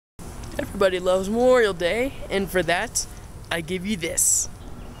Everybody loves Memorial Day, and for that, I give you this.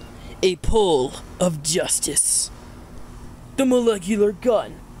 A pole of justice. The molecular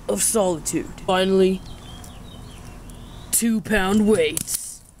gun of solitude. Finally, 2-pound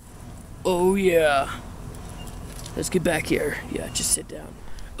weights. Oh yeah. Let's get back here. Yeah, just sit down.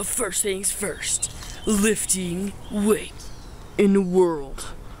 First things first, lifting weight. In a world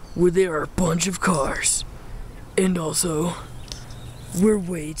where there are a bunch of cars, and also where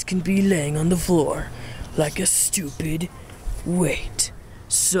weights can be laying on the floor like a stupid weight.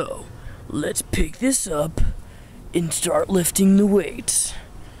 So, let's pick this up and start lifting the weights.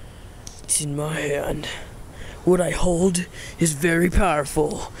 It's in my hand. What I hold is very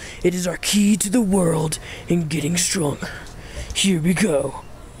powerful. It is our key to the world in getting stronger. Here we go.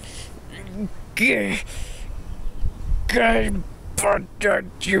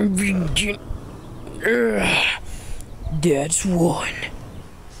 That's one.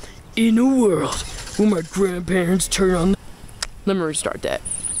 In a world where my grandparents turn on. Let me restart that.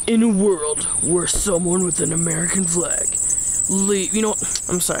 In a world where someone with an American flag you know what?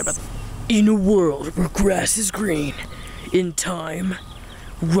 I'm sorry about that. In a world where grass is green and time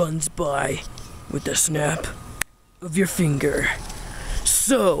runs by with the snap of your finger.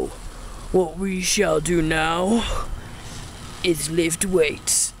 So, what we shall do now is lift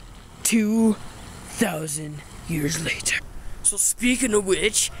weights 2,000 years later. So speaking of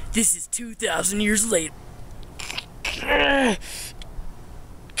which, this is 2,000 years later.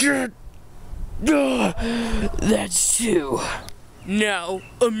 That's 2. Now,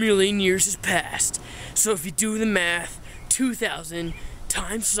 1,000,000 years has passed. So if you do the math, 2,000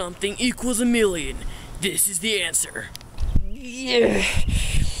 times something equals 1,000,000. This is the answer. Yeah.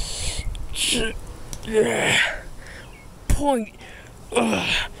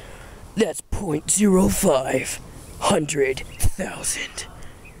 That's 0.05 100,000.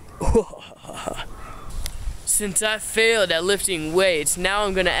 Since I failed at lifting weights, now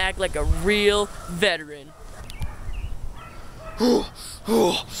I'm gonna act like a real veteran.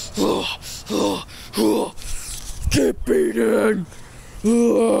 Get beaten!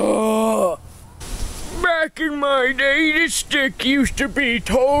 Back in my day, the stick used to be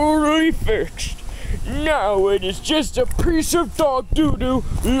totally fixed. Now it is just a piece of dog doo-doo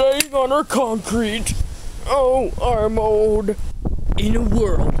laying on our concrete. Oh, I'm old. In a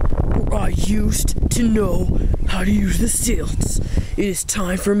world where I used to know how to use the stilts, it is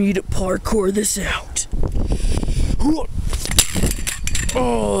time for me to parkour this out.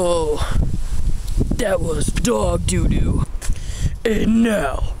 Oh, that was dog doo-doo. And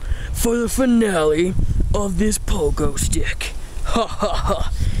now, for the finale of this pogo stick. Ha ha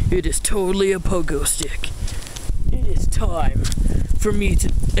ha, it is totally a pogo stick. It is time for me to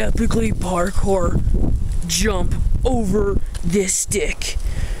epically parkour jump over this stick.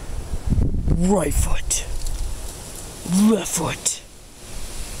 Right foot, left foot.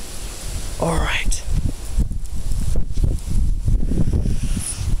 Alright.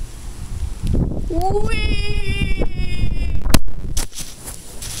 Whee!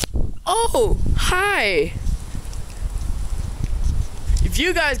 Oh, hi. If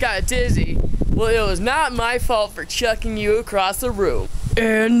you guys got dizzy, well, it was not my fault for chucking you across the room.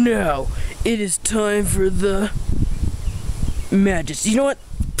 And now, it is time for the majesty. You know what?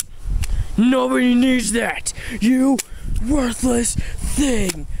 Nobody needs that. You worthless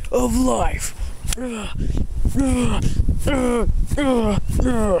thing of life.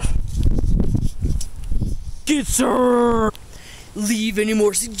 Get sir. Leave any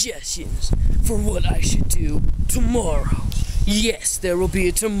more suggestions for what I should do tomorrow. Yes, there will be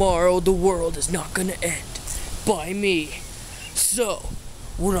a tomorrow. The world is not gonna end by me. So,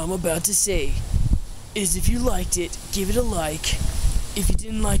 what I'm about to say is if you liked it, give it a like. If you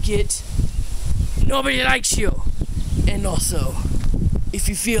didn't like it, nobody likes you. And also, if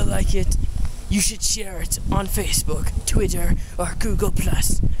you feel like it, you should share it on Facebook, Twitter, or Google+.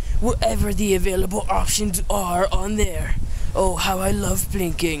 Whatever the available options are on there. Oh, how I love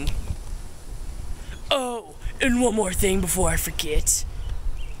blinking. Oh, and one more thing before I forget.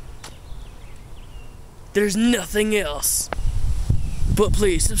 There's nothing else. But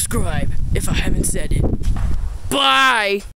please subscribe if I haven't said it. Bye!